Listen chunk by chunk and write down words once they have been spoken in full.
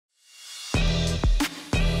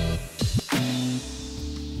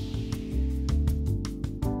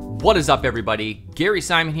What is up, everybody? Gary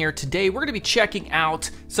Simon here. Today we're going to be checking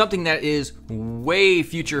out something that is way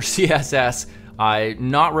future CSS,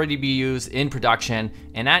 not ready to be used in production,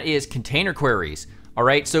 and that is container queries. All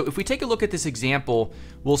right, so if we take a look at this example,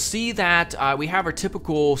 we'll see that we have our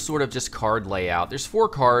typical sort of just card layout. There's 4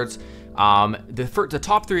 cards. The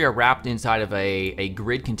top 3 are wrapped inside of a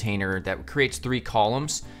grid container that creates 3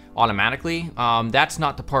 columns automatically. That's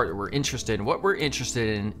not the part that we're interested in. What we're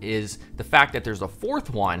interested in is the fact that there's a 4th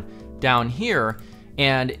one down here,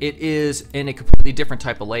 and it is in a completely different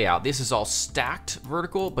type of layout. This is all stacked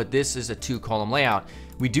vertical, but this is a 2-column layout.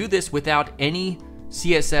 We do this without any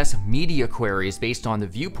CSS media queries based on the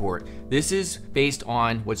viewport. This is based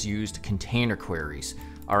on what's used container queries.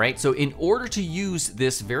 All right, so in order to use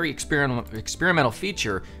this very experimental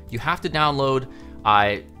feature, you have to download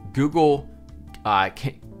Google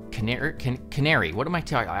Canary. What am I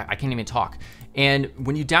talking? I can't even talk. And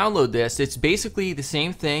when you download this, it's basically the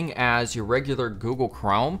same thing as your regular Google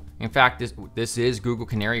Chrome. In fact, this is Google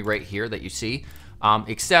Canary right here that you see,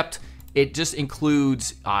 except it just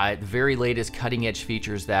includes the very latest cutting edge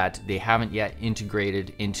features that they haven't yet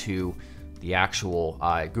integrated into the actual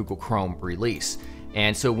Google Chrome release.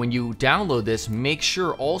 And so when you download this, make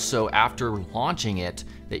sure also after launching it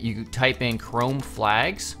that you type in Chrome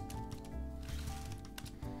flags,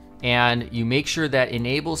 and you make sure that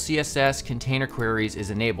enable CSS container queries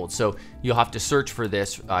is enabled. So you'll have to search for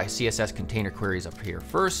this CSS container queries up here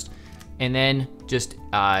first, and then just,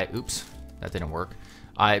 oops, that didn't work.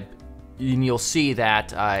 And you'll see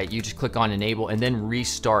that you just click on enable and then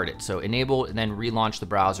restart it. So enable and then relaunch the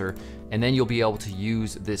browser, and then you'll be able to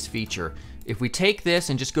use this feature. If we take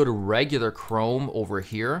this and just go to regular Chrome over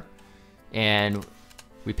here, and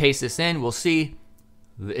we paste this in, we'll see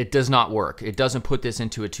it does not work. It doesn't put this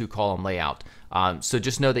into a 2-column layout. So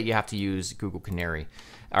just know that you have to use Google Canary.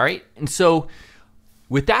 All right, and so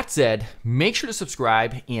with that said, make sure to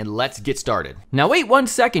subscribe and let's get started. Now wait 1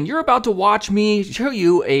 second, you're about to watch me show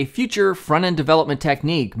you a future front-end development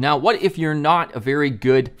technique. Now what if you're not a very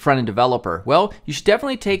good front-end developer? Well, you should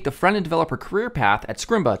definitely take the front-end developer career path at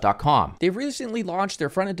scrimba.com. They've recently launched their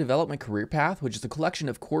front-end development career path, which is a collection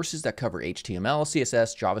of courses that cover HTML,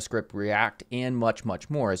 CSS, JavaScript, React, and much, much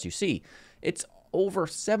more, as you see. It's over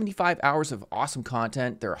 75 hours of awesome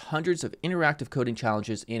content. There are hundreds of interactive coding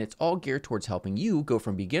challenges, and it's all geared towards helping you go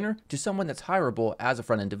from beginner to someone that's hireable as a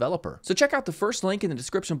front-end developer. So check out the first link in the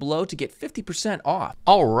description below to get 50% off.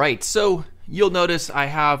 All right, so you'll notice I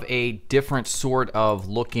have a different sort of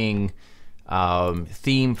looking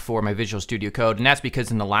theme for my Visual Studio Code, and that's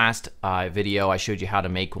because in the last video I showed you how to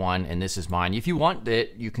make one, and this is mine. If you want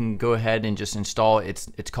it, you can go ahead and just install it.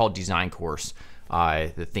 It's called DesignCourse,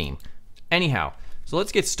 the theme. Anyhow, so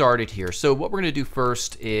let's get started here. So what we're going to do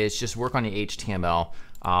first is just work on the HTML.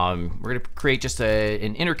 We're going to create just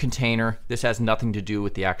an inner container. This has nothing to do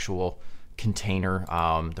with the actual container,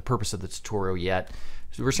 the purpose of the tutorial yet.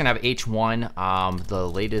 So we're just going to have H1, the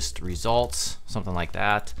latest results, something like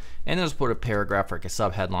that. And then let's put a paragraph, like a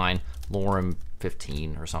subheadline, Lorem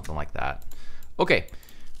 15 or something like that. Okay,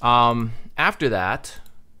 after that,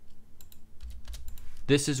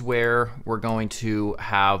 this is where we're going to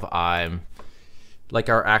have like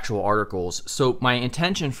our actual articles. So my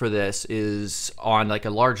intention for this is on like a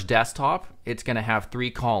large desktop, it's going to have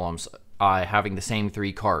 3 columns having the same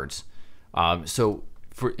 3 cards. So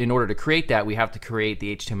in order to create that, we have to create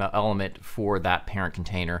the HTML element for that parent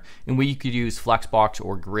container. And we could use Flexbox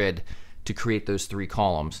or Grid to create those 3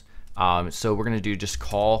 columns. So we're going to do just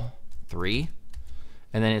call 3.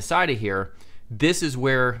 And then inside of here, this is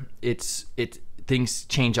where things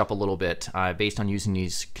change up a little bit based on using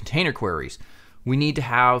these container queries. We need to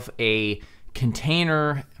have a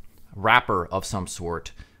container wrapper of some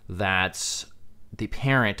sort that's the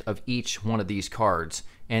parent of each one of these cards,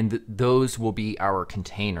 and those will be our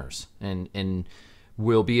containers, and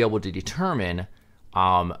we'll be able to determine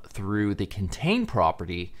through the contain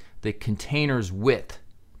property the container's width.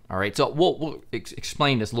 All right, so we'll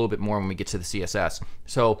explain this a little bit more when we get to the CSS.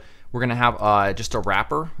 So we're gonna have just a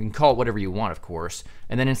wrapper. You can call it whatever you want, of course.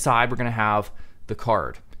 And then inside, we're gonna have the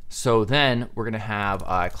card. So then we're gonna have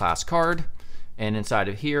a class card. And inside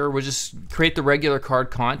of here, we'll just create the regular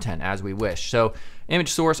card content as we wish. So image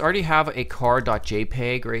source, I already have a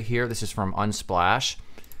card.jpg right here. This is from Unsplash.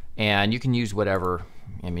 And you can use whatever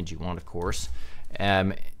image you want, of course.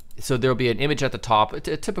 So there'll be an image at the top, a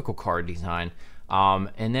typical card design.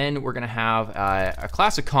 And then we're gonna have a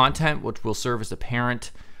class of content, which will serve as the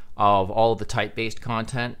parent of all of the type-based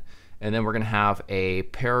content. And then we're gonna have a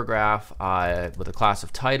paragraph with a class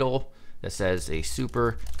of title that says a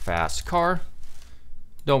super fast car.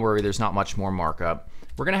 Don't worry, there's not much more markup.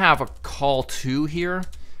 We're gonna have a call to here.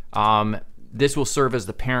 This will serve as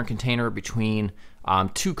the parent container between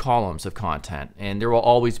two columns of content, and there will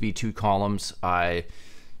always be two columns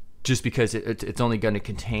just because it's only going to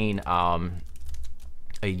contain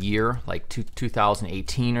a year, like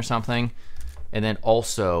 2018 or something, and then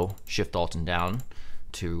also Shift Alt and down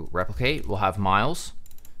to replicate. We'll have miles,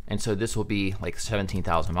 and so this will be like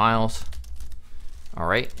 17,000 miles. All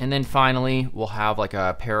right, and then finally we'll have like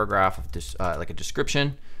a paragraph of this, like a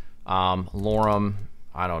description, lorem,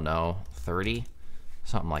 I don't know, 30,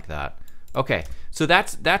 something like that. Okay, so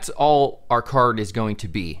that's all our card is going to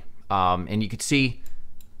be, and you can see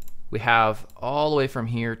we have all the way from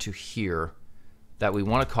here to here that we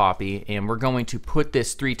want to copy, and we're going to put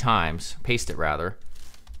this 3 times, paste it rather,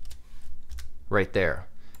 right there.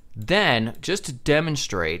 Then, just to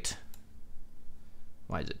demonstrate,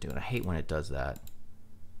 why is it doing? I hate when it does that.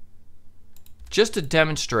 Just to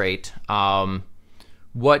demonstrate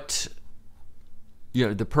what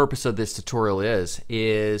the purpose of this tutorial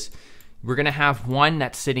is we're going to have one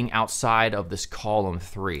that's sitting outside of this column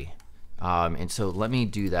 3, and so let me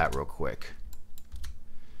do that real quick.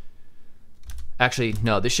 Actually,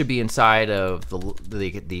 no, this should be inside of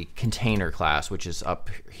the container class, which is up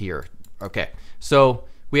here. Okay, so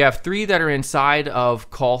we have 3 that are inside of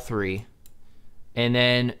call 3, and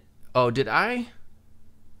then, oh, did I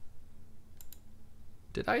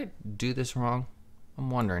do this wrong? I'm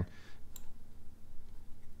wondering.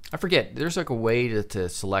 I forget, there's like a way to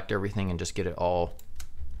select everything and just get it all.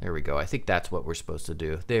 There we go. I think that's what we're supposed to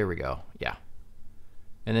do. There we go, yeah.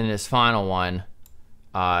 And then this final one,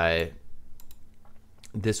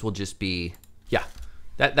 this will just be, yeah,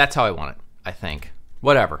 that's how I want it, I think.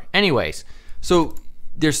 Whatever. Anyways, so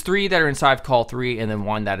there's 3 that are inside call 3, and then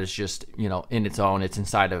 1 that is just, in its own. It's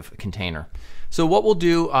inside of a container. So what we'll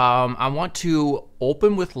do, I want to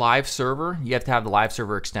open with live server. You have to have the live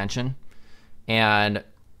server extension, and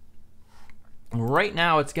right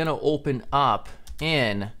now it's going to open up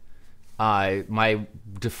in my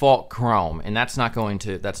default Chrome, and that's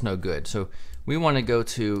no good. So we want to go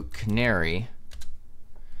to Canary,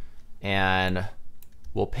 and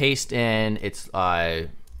we'll paste in its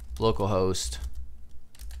localhost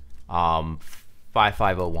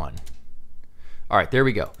 5501. All right, there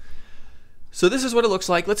we go. So this is what it looks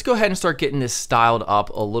like. Let's go ahead and start getting this styled up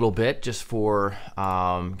a little bit just for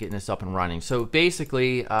getting this up and running. So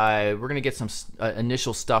basically, we're going to get some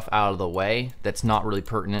initial stuff out of the way that's not really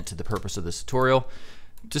pertinent to the purpose of this tutorial.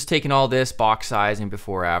 Just taking all this, box sizing,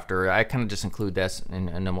 before, after. I kind of just include this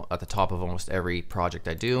at the top of almost every project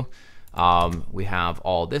I do. We have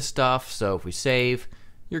all this stuff. So if we save,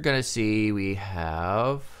 you're going to see we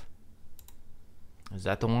have, is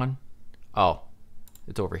that the one? Oh,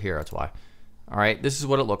 it's over here, that's why. All right, this is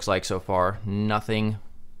what it looks like so far. Nothing,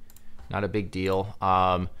 not a big deal.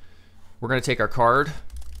 We're gonna take our card.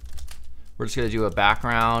 We're just gonna do a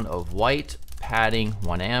background of white, padding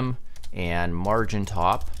 1em, and margin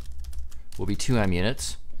top will be 2em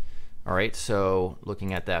units. All right, so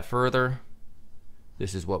looking at that further,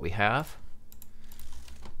 this is what we have.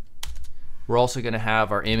 We're also gonna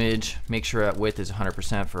have our image, make sure that width is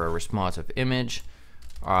 100% for a responsive image.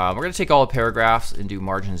 We're gonna take all the paragraphs and do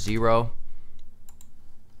margin 0.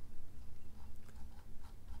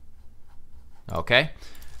 Okay,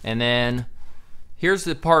 and then here's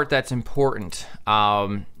the part that's important.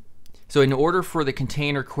 So in order for the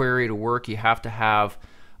container query to work, you have to have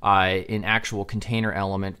an actual container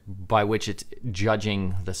element by which it's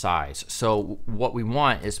judging the size. So what we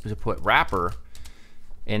want is to put wrapper,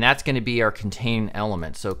 and that's going to be our contain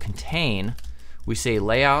element. So contain, we say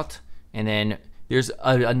layout, and then there's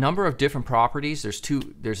a number of different properties.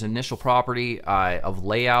 There's initial property of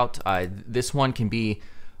layout. This one can be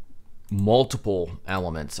multiple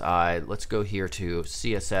elements. Let's go here to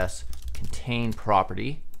CSS contain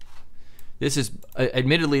property. This is,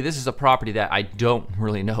 admittedly, this is a property that I don't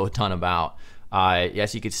really know a ton about.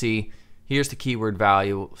 As you can see, here's the keyword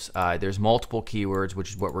value. There's multiple keywords, which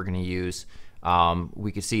is what we're going to use.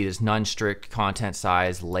 We can see there's non-strict content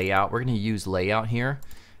size layout. We're going to use layout here,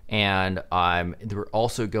 and we're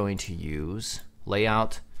also going to use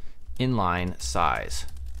layout inline size.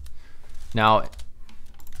 Now,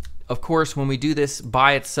 of course, when we do this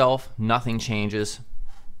by itself, nothing changes.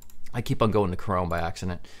 I keep on going to Chrome by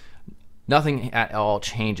accident. Nothing at all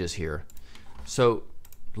changes here. So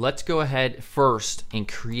let's go ahead first and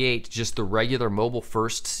create just the regular mobile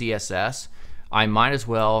first CSS. I might as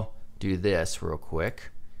well do this real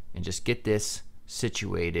quick and just get this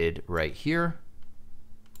situated right here.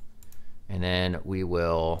 And then we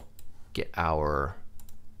will get our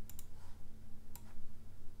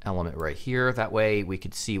element right here. That way we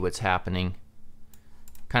could see what's happening,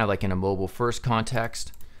 kind of like in a mobile first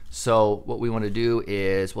context. So what we want to do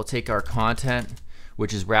is we'll take our content,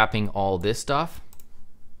 which is wrapping all this stuff,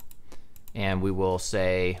 and we will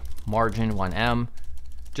say margin 1em,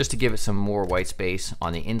 just to give it some more white space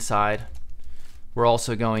on the inside. We're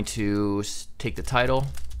also going to take the title.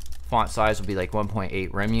 Font size will be like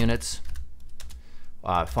 1.8 rem units.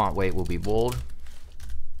 Font weight will be bold.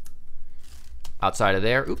 Outside of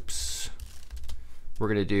there, oops, we're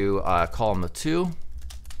going to do column of 2.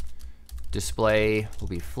 Display will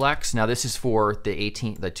be flex. Now this is for the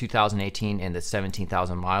 2018 and the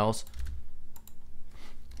 17,000 miles.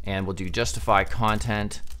 And we'll do justify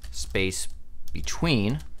content space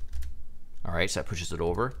between. All right, so that pushes it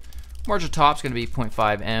over. Margin top is going to be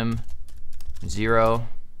 0.5em, 0.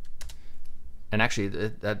 And actually,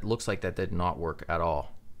 that looks like that did not work at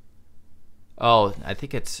all. Oh, I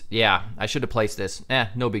think it's, yeah, I should have placed this.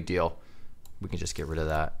 No big deal. We can just get rid of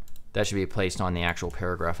that. That should be placed on the actual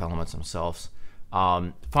paragraph elements themselves.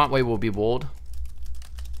 Font weight will be bold,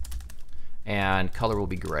 and color will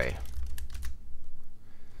be gray.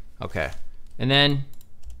 Okay, and then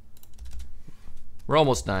we're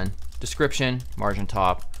almost done. Description, margin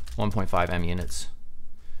top, 1.5em units.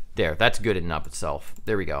 There, that's good in and of itself.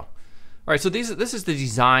 There we go. All right, so this is the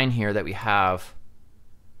design here that we have.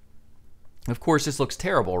 Of course, this looks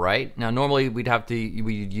terrible, right? Now, normally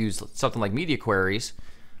we'd use something like media queries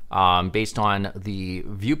based on the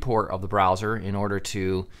viewport of the browser in order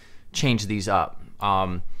to change these up.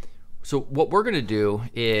 So what we're going to do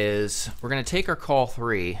is we're going to take our call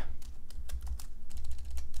 3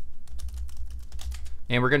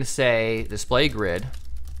 and we're going to say display grid,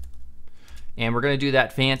 and we're going to do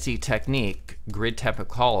that fancy technique, grid type of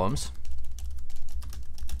columns,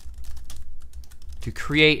 to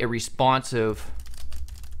create a responsive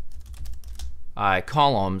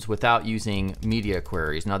columns without using media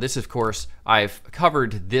queries. Now this, of course, I've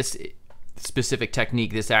covered this specific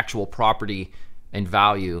technique, this actual property and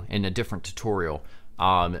value in a different tutorial.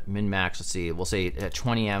 Min max, let's see, we'll say at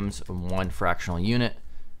 20ems, 1 fractional unit.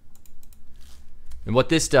 And what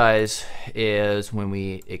this does is when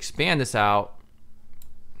we expand this out,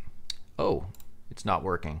 oh, it's not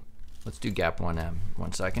working. Let's do gap 1em,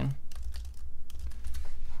 1 second.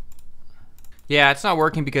 Yeah, it's not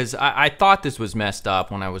working because I thought this was messed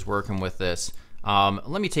up when I was working with this.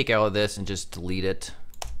 Let me take out of this and just delete it.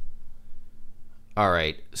 All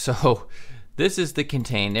right, so this is the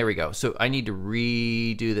contain. There we go. So I need to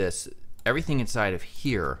redo this. Everything inside of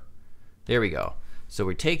here. There we go. So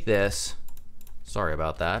we take this. Sorry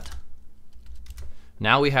about that.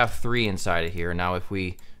 Now we have 3 inside of here. Now if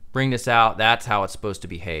we bring this out, that's how it's supposed to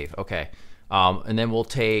behave. Okay, and then we'll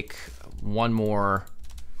take one more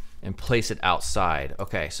and place it outside.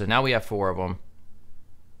 Okay, so now we have 4 of them,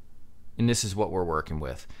 and this is what we're working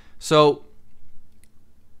with. So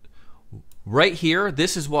right here,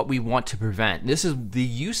 this is what we want to prevent. This is the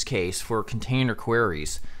use case for container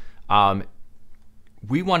queries.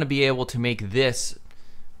 We want to be able to make this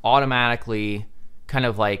automatically kind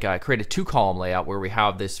of like create a 2-column layout where we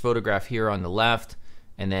have this photograph here on the left,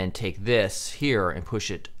 and then take this here and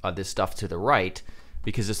push it this stuff to the right,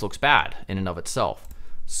 because this looks bad in and of itself.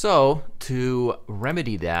 So to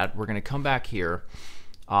remedy that, we're going to come back here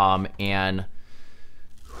and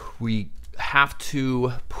we have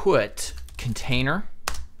to put container,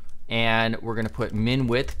 and we're going to put min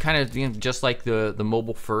width, kind of just like the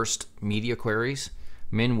mobile first media queries,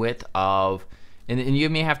 min width of, and you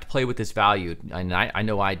may have to play with this value, and I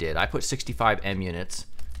know I did. I put 65em units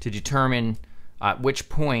to determine at which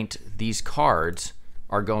point these cards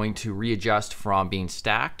are going to readjust from being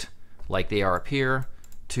stacked like they are up here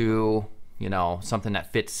to, you know, something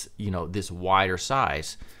that fits, you know, this wider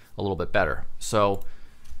size a little bit better. So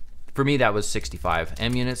for me, that was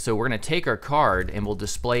 65em units. So we're going to take our card and we'll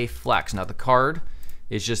display flex. Now the card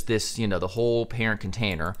is just this, you know, the whole parent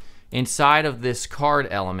container. Inside of this card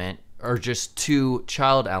element are just 2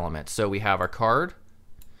 child elements. So we have our card,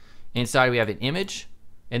 inside we have an image,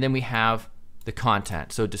 and then we have the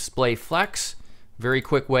content. So display flex, very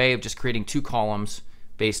quick way of just creating 2 columns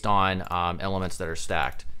based on elements that are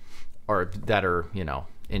stacked or that are, you know,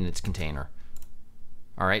 in its container.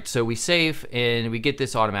 All right, so we save and we get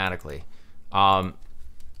this automatically.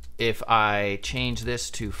 If I change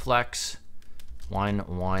this to flex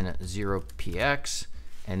 110px,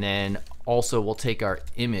 and then also we'll take our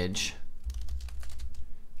image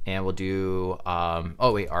and we'll do,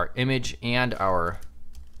 our image and our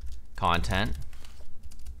content.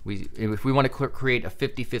 If we want to create a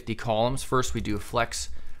 50-50 columns, first we do flex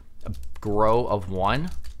grow of 1,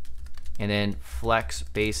 and then flex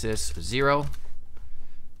basis 0.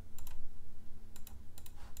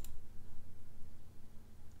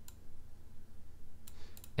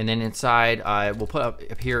 And then inside, we'll put up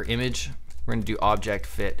here image. We're gonna do object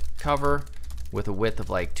fit cover with a width of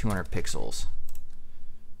like 200 pixels.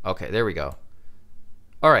 Okay, there we go.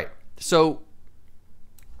 All right, so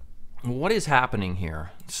what is happening here?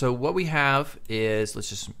 So what we have is, let's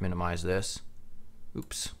just minimize this.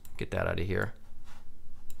 Oops, get that out of here.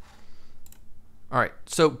 All right,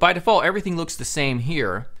 so by default, everything looks the same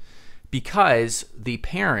here because the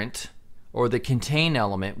parent or the contain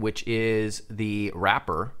element, which is the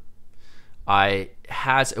wrapper,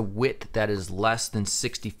 has a width that is less than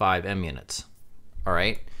 65 em units. All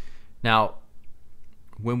right, now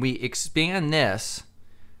when we expand this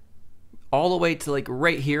all the way to like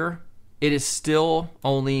right here, it is still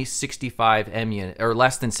only 65 em units, or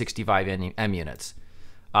less than 65 em units.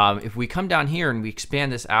 If we come down here and we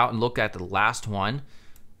expand this out and look at the last one,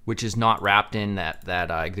 which is not wrapped in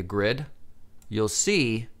the grid, you'll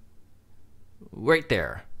see right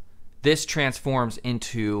there, this transforms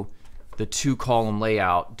into the 2-column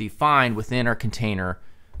layout defined within our container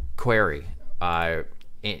query. And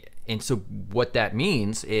so what that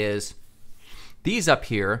means is these up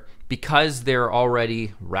here, because they're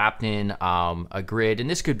already wrapped in a grid, and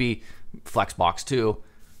this could be Flexbox too,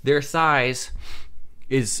 their size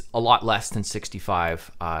is a lot less than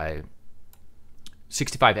 65 em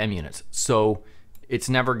units. So it's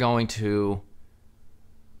never going to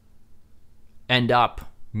end up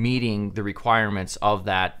meeting the requirements of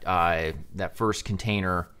that that first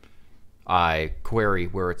container query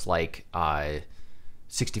where it's like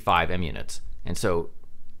 65 em units. And so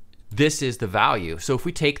this is the value. So if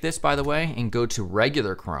we take this, by the way, and go to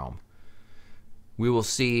regular Chrome, we will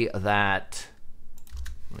see that,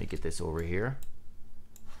 let me get this over here.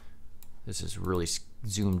 This is really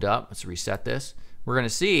zoomed up. Let's reset this. We're gonna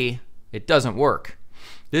see it doesn't work.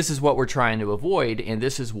 This is what we're trying to avoid, and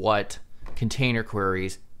this is what container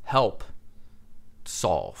queries help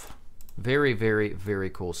solve. Very, very, very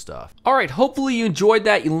cool stuff. All right, hopefully you enjoyed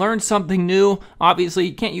that. You learned something new. Obviously,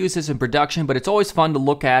 you can't use this in production, but it's always fun to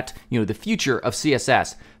look at, the future of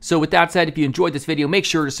CSS. So with that said, if you enjoyed this video, make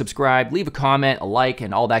sure to subscribe, leave a comment, a like,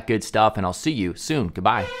 and all that good stuff, and I'll see you soon.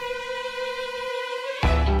 Goodbye.